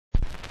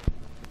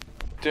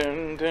Hey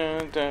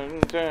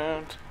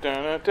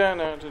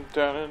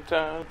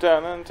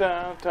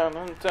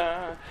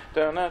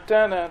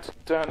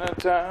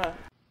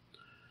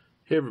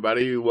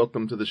everybody,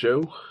 welcome to the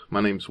show. My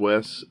name's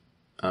Wes.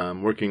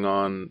 I'm working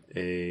on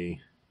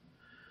a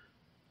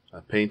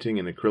painting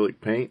in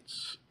acrylic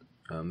paints.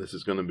 This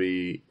is going to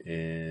be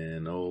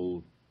an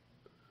old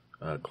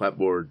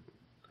Clapboard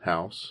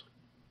House.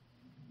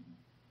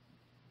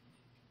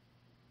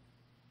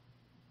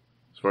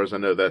 As far as I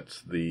know,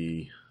 that's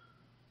the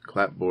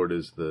clapboard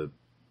is the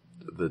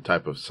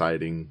type of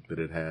siding that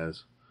it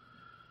has.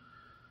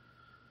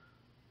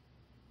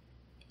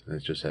 And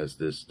it just has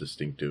this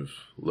distinctive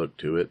look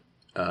to it.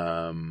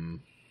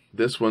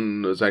 This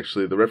one was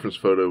actually, the reference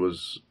photo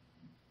was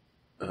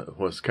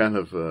kind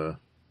of a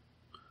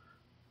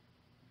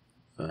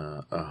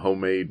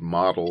homemade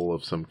model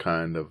of some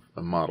kind of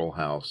a model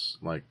house,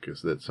 like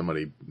that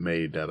somebody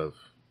made out of,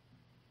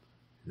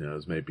 it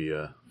was maybe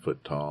a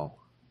foot tall.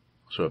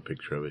 I'll show a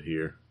picture of it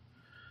here.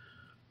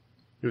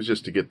 It was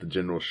just to get the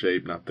general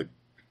shape, not the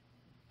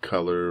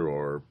color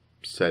or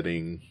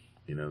setting,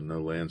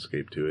 no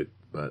landscape to it,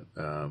 but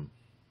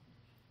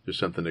just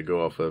something to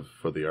go off of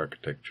for the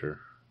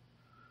architecture.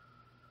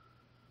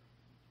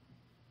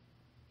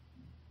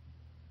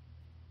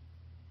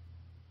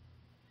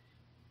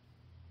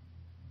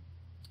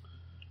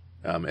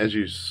 As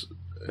you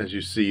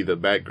see, the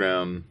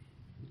background,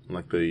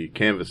 like the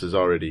canvas, is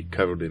already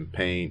covered in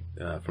paint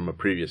from a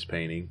previous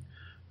painting.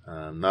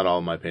 Not all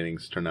of my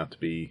paintings turn out to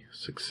be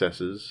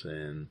successes,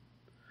 and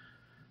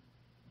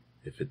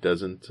if it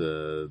doesn't,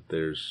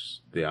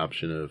 there's the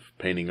option of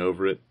painting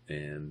over it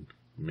and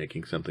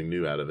making something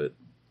new out of it,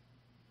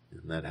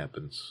 and that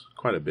happens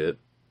quite a bit.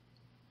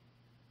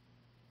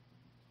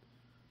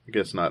 I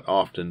guess not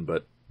often,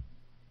 but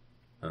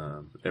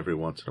every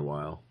once in a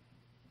while.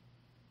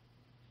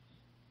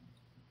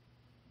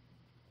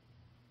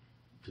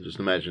 So just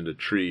imagine a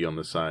tree on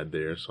the side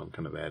there, so I'm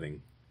kind of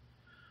adding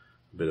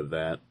a bit of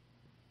that.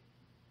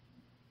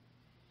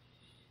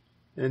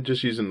 And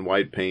just using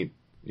white paint,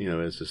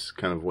 as this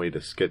kind of way to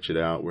sketch it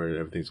out where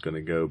everything's going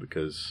to go,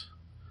 because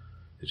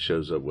it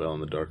shows up well in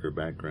the darker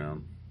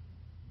background.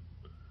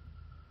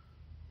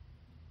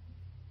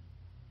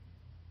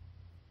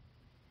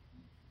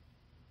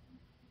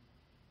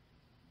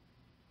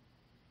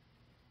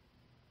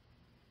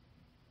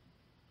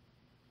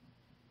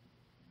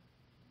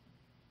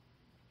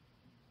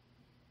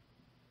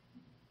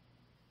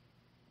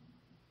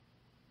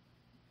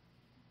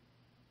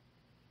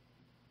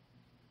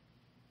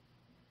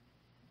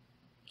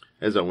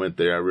 As I went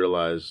there, I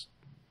realized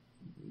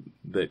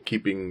that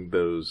keeping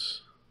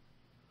those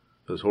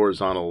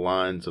horizontal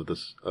lines of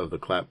the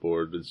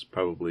clapboard is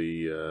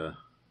probably a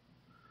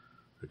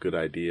good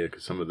idea,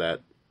 because some of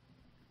that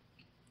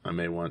I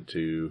may want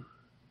to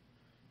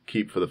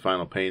keep for the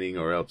final painting,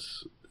 or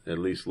else at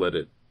least let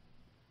it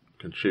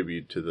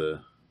contribute to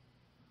the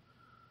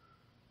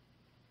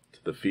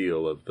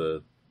feel of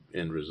the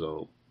end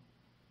result.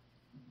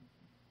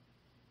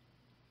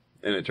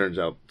 And it turns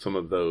out some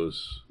of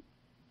those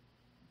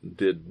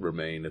did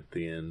remain at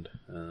the end.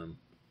 A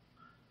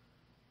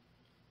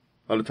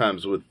lot of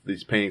times with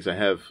these paintings, I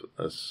have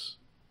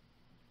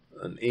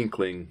an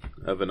inkling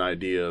of an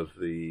idea of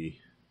the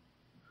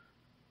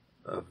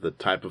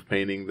type of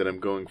painting that I'm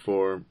going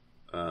for,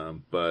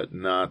 but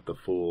not the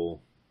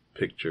full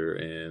picture,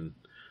 and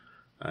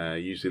I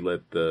usually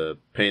let the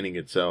painting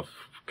itself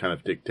kind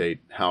of dictate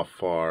how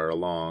far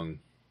along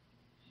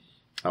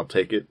I'll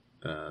take it.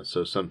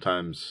 So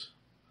sometimes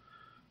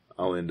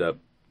I'll end up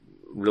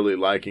really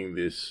liking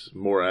this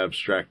more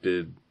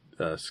abstracted,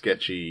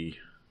 sketchy,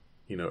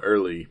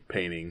 early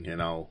painting,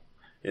 and I'll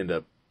end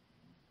up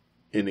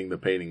ending the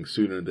painting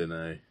sooner than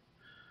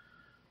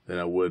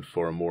I would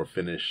for a more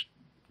finished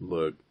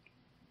look.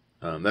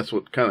 That's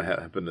what kind of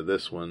happened to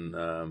this one.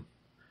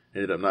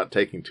 Ended up not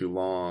taking too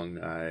long.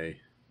 I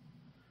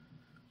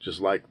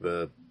just like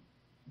the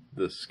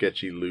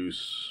sketchy,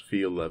 loose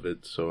feel of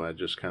it, so I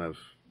just kind of,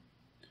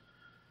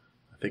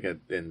 I think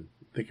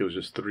it was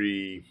just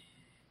 3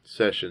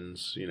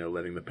 sessions,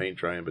 letting the paint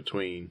dry in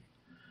between.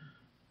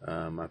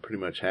 I pretty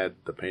much had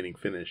the painting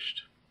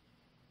finished.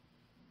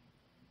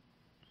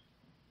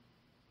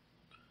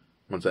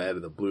 Once I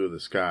added the blue of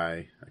the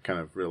sky, I kind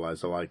of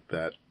realized I liked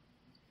that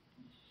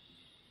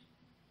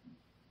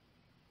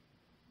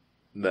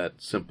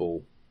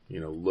simple,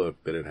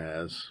 look that it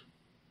has.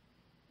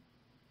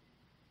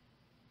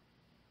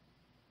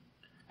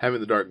 Having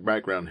the dark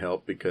background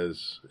helped,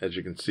 because as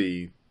you can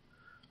see,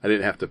 I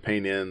didn't have to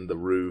paint in the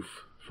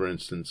roof, for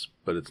instance,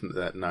 but it's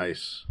that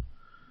nice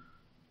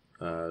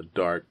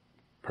dark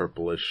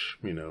purplish,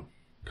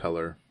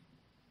 color.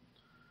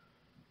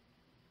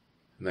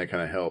 And that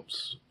kind of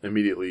helps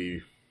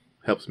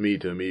me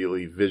to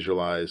immediately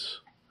visualize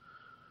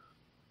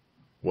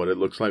what it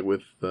looks like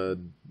with a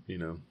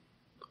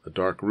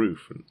dark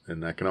roof,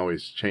 and I can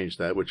always change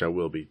that, which I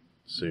will be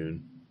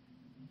soon.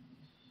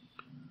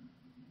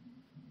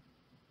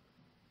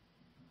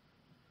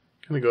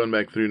 Kind of going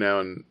back through now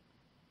and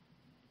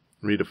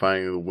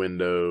redefining the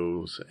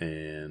windows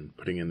and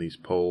putting in these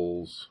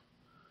poles.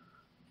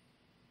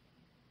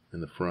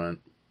 in the front.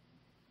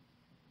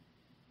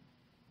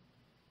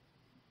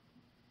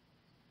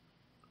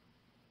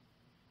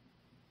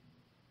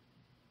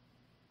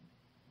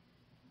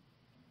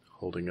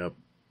 Holding up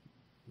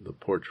the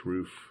porch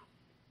roof.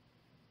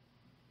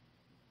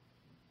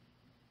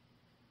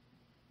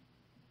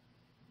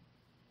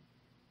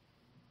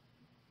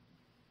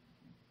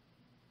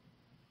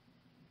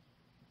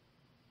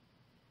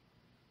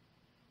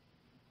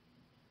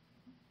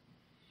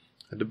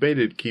 I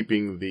debated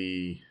keeping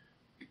the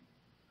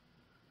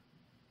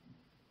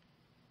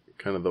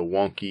kind of the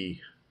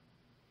wonky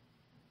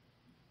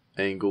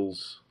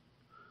angles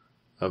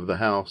of the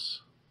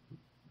house,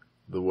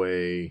 the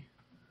way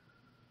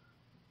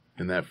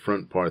in that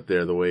front part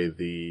there, the way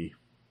the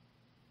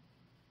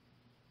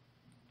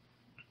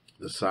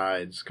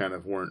sides kind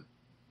of weren't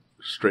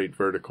straight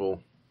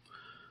vertical,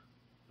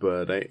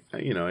 but I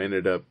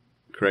ended up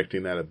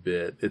correcting that a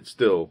bit. It's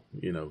still,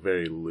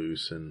 very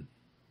loose and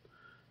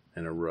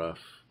a rough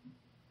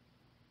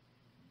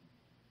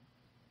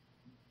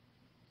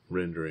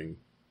rendering.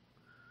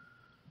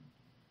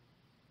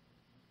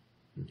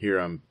 Here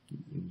I'm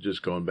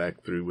just going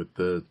back through with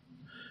the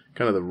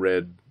kind of the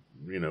red,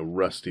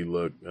 rusty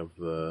look of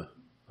the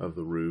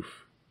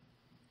roof,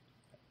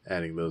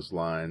 adding those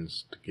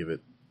lines to give it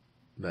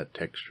that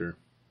texture.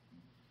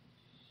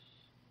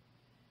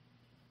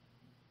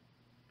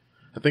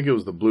 I think it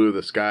was the blue of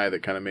the sky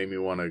that kind of made me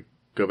want to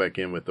go back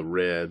in with the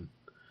red,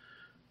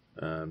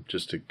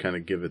 just to kind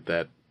of give it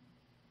that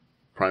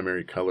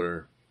primary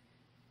color,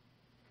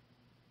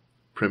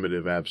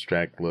 primitive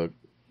abstract look.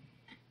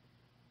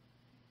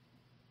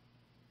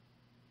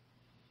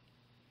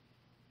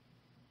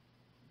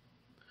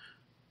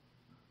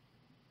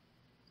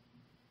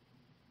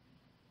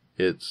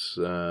 It's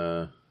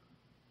we're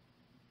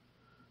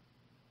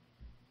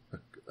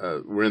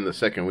in the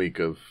second week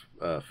of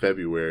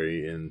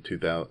February in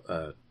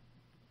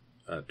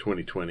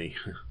 2020,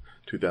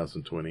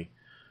 2020,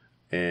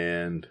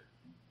 and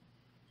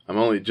I'm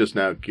only just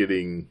now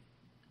getting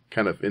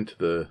kind of into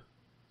the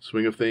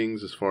swing of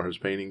things as far as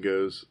painting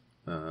goes.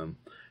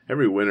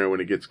 Every winter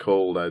when it gets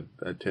cold, I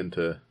tend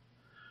to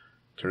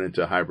turn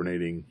into a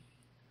hibernating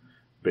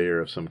bear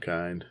of some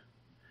kind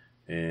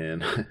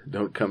and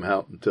don't come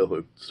out until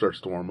it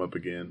starts to warm up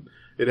again.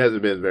 It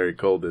hasn't been very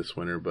cold this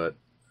winter, but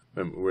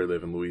we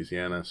live in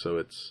Louisiana, so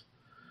it's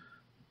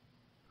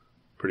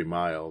pretty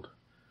mild.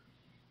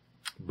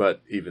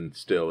 But even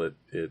still, it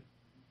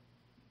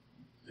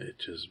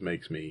just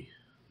makes me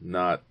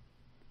not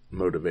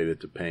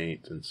motivated to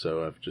paint, and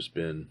so I've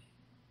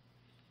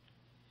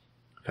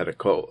had a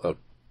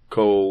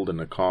cold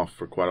and a cough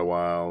for quite a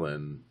while,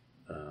 and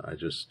I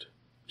just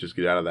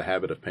get out of the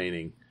habit of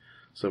painting.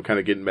 So I'm kind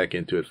of getting back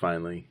into it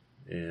finally,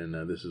 and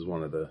this is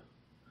one of the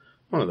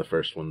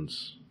first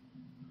ones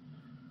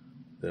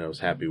that I was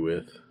happy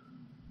with.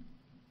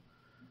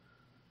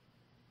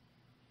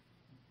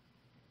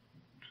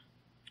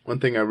 One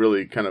thing I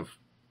really kind of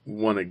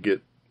want to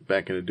get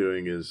back into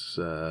doing is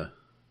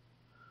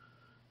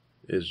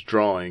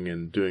drawing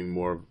and doing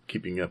more,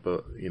 keeping up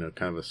a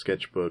kind of a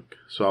sketchbook.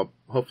 So I'll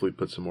hopefully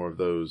put some more of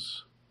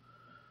those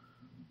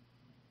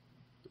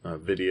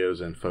videos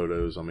and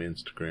photos on my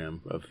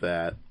Instagram of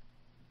that.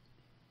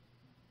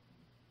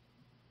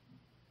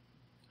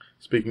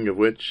 Speaking of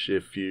which,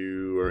 if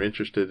you are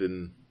interested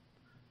in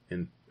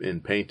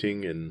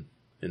painting and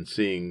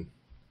seeing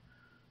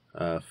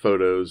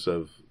photos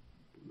of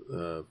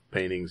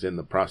paintings in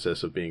the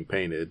process of being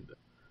painted,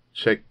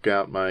 check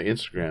out my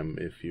Instagram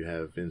if you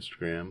have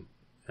Instagram.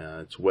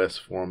 It's Wess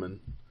Foreman,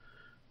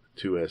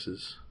 2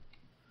 S's.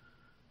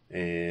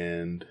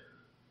 And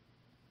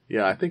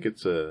yeah, I think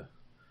Instagram's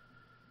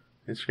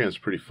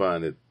pretty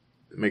fun. It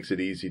makes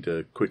it easy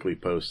to quickly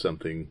post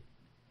something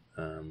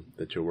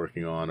that you're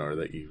working on or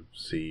that you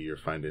see or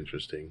find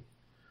interesting.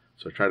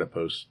 So I try to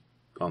post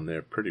on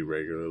there pretty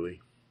regularly.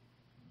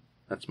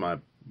 That's my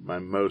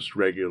most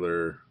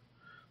regular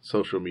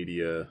social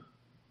media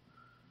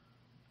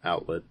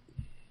outlet.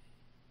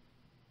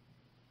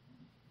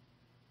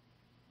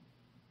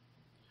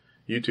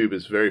 YouTube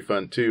is very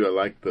fun too. I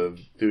like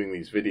doing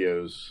these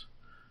videos.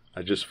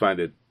 I just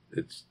find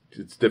it's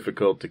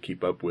difficult to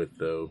keep up with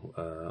though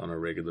on a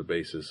regular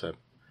basis.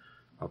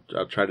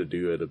 I'll try to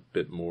do it a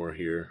bit more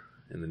here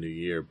in the new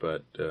year,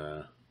 but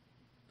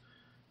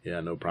yeah,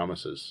 no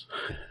promises.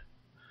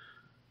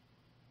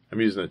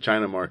 I'm using a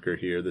China marker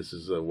here. This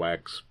is a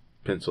wax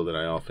pencil that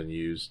I often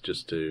use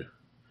just to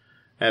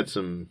add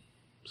some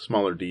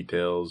smaller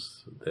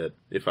details that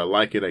if I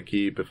like it, I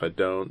keep. If I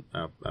don't,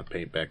 I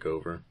paint back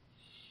over.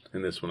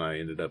 And this one I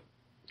ended up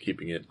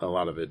keeping a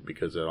lot of it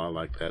because I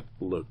like that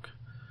look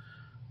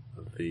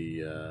of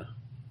the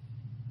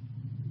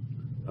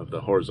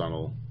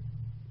horizontal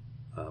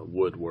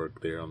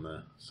woodwork there on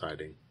the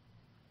siding.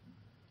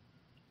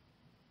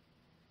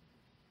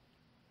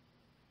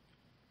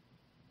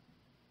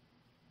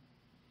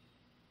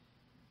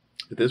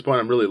 At this point,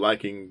 I'm really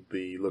liking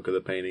the look of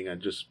the painting. I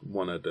just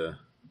wanted to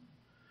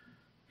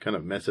kind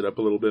of mess it up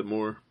a little bit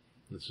more.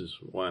 This is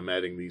why I'm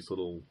adding these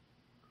little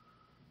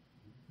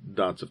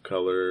dots of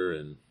color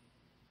and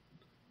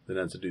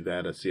then as I do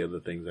that, I see other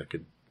things I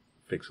could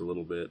fix a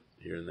little bit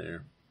here and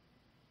there.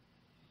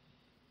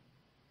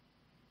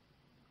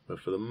 But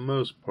for the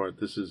most part,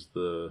 this is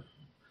the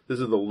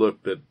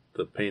look that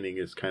the painting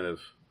is kind of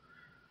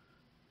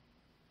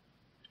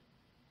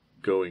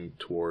going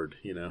toward,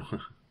 you know.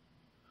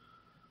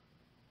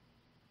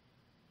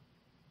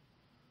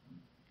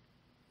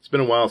 It's been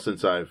a while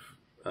since I've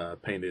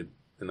painted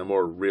in a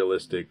more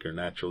realistic or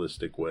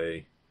naturalistic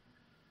way.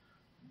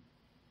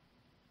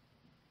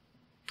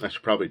 I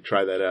should probably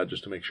try that out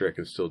just to make sure I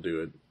can still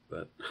do it.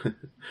 But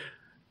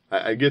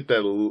I get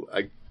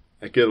that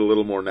I get a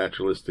little more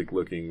naturalistic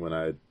looking when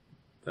I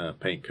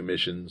paint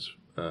commissions.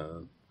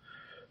 For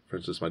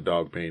instance, my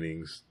dog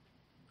paintings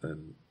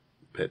and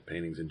pet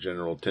paintings in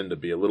general tend to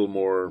be a little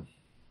more,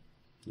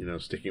 you know,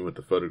 sticking with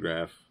the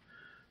photograph,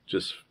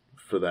 just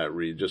for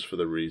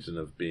the reason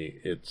of being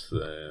it's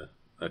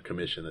a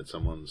commission that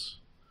someone's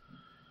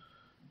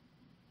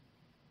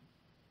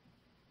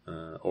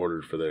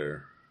ordered for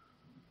their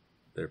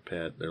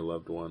pet, their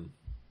loved one.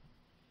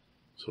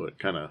 So it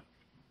kind of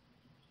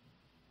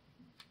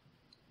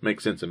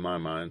makes sense in my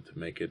mind to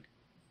make it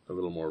a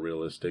little more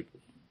realistic.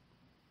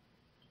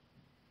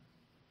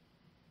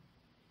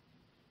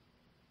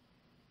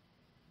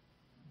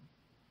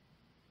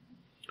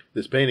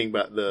 This painting,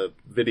 the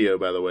video,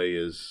 by the way,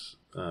 is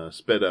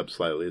sped up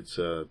slightly. It's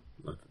I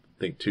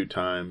think 2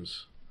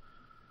 times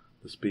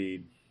the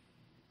speed,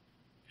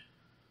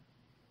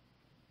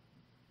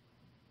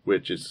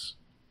 which is,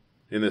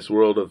 in this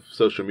world of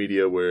social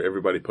media where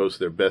everybody posts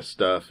their best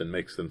stuff and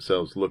makes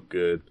themselves look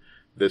good,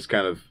 this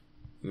kind of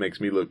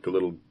makes me look a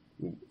little,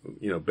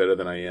 you know, better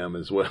than I am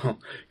as well,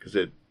 because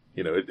it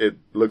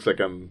looks like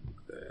I'm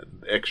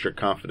extra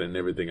confident in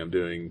everything I'm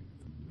doing,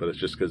 but it's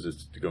just because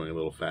it's going a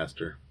little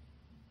faster.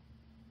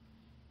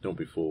 Don't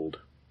be fooled.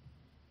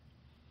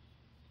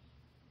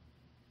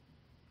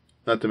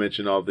 Not to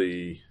mention all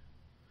the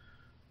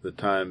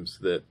times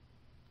that,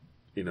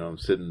 you know, I'm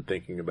sitting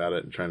thinking about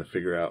it and trying to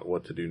figure out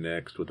what to do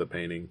next with a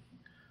painting.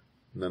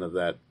 None of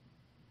that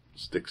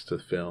sticks to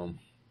film.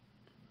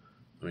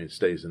 I mean, it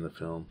stays in the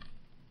film.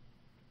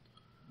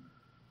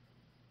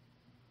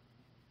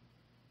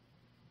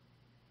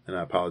 And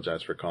I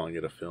apologize for calling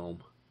it a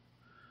film.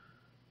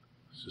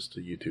 It's just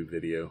a YouTube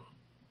video.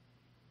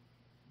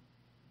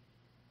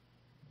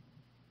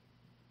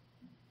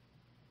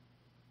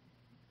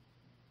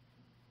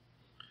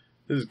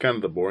 This is kind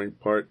of the boring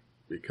part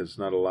because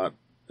not a lot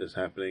is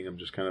happening. I'm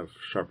just kind of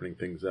sharpening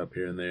things up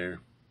here and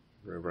there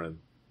wherever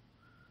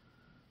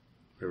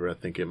I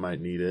think it might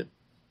need it.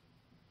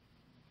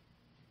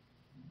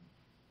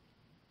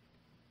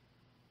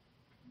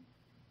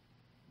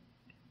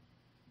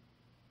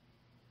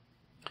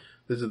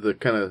 This is the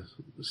kind of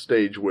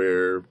stage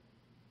where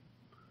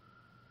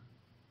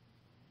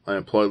I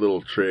employ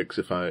little tricks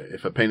if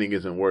a painting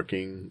isn't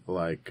working.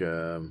 Like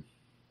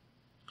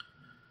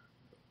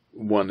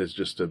one is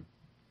just to,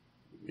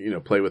 you know,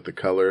 play with the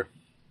color,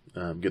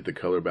 get the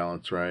color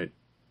balance right.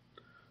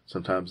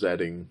 Sometimes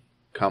adding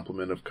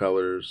complement of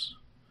colors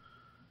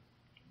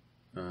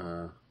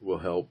will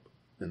help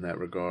in that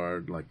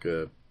regard. Like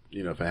you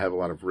know, if I have a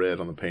lot of red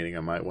on the painting,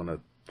 I might want to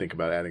think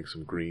about adding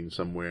some green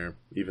somewhere,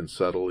 even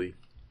subtly.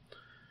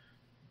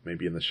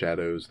 Maybe in the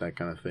shadows, that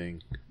kind of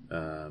thing.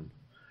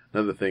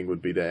 Another thing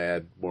would be to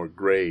add more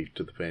gray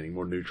to the painting,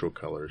 more neutral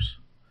colors.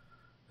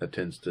 That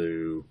tends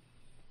to,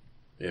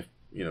 if,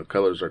 you know,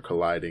 colors are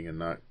colliding and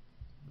not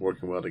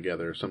working well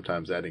together,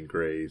 sometimes adding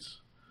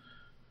grays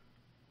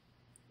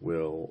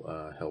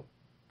will help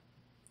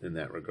in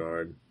that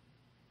regard.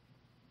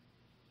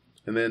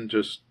 And then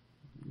just,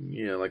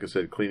 you know, like I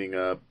said, cleaning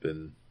up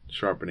and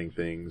sharpening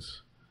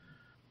things.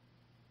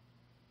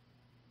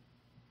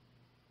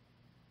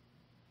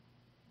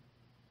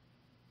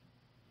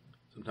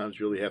 Sometimes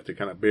you really have to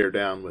kind of bear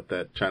down with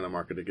that China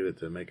marker to get it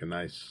to make a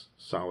nice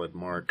solid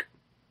mark.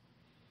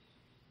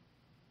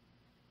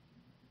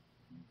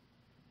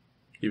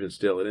 Even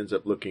still, it ends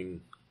up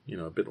looking, you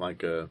know, a bit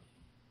like a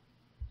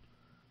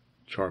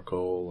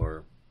charcoal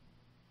or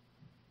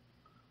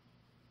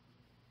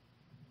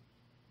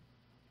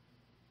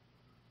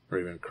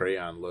even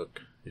crayon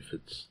look if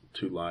it's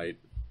too light.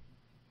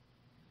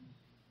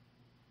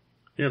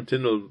 You know, I've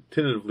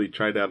tentatively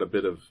tried out a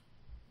bit of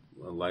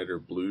a lighter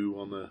blue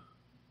on the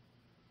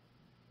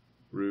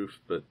roof,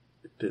 but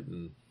it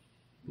didn't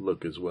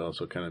look as well,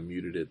 so it kind of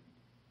muted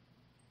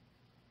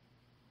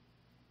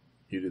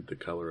the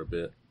color a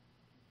bit.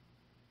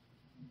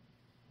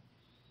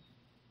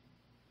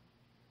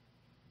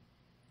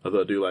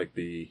 Although I do like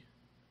the,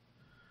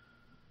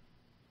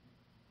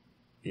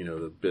 you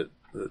know,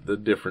 the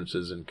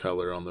differences in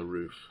color on the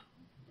roof.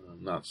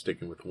 Not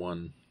sticking with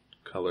one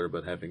color,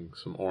 but having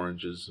some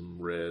oranges,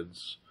 some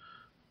reds,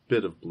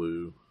 bit of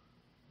blue.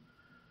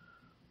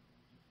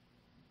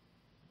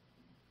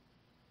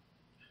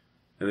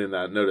 And then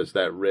I noticed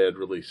that red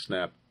really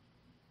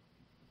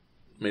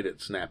made it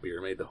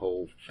snappier, made the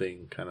whole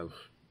thing kind of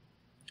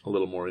a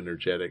little more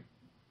energetic.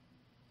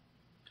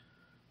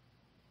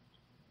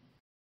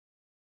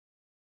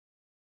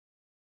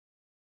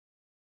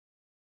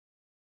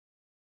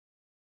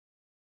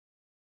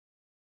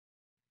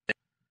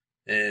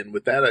 And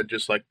with that, I'd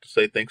just like to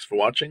say thanks for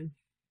watching.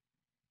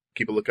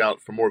 Keep a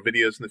lookout for more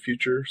videos in the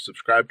future.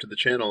 Subscribe to the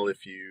channel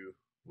if you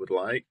would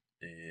like,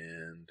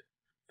 and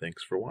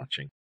thanks for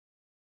watching.